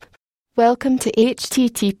Welcome to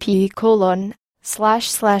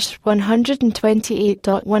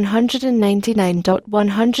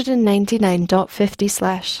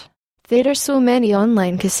http://128.199.199.50/. There are so many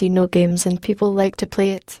online casino games and people like to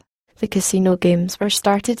play it. The casino games were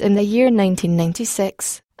started in the year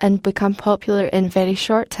 1996 and become popular in very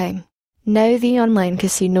short time. Now the online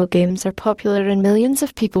casino games are popular and millions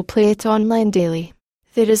of people play it online daily.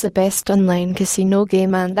 There is a best online casino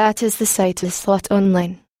game and that is the site is Slot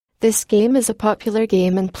Online. This game is a popular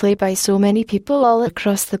game and played by so many people all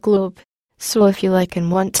across the globe. So if you like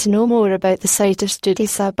and want to know more about the site of Studi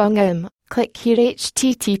Sabangam, click here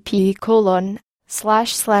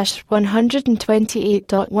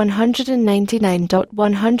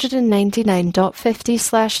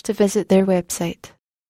http://128.199.199.50/ to visit their website.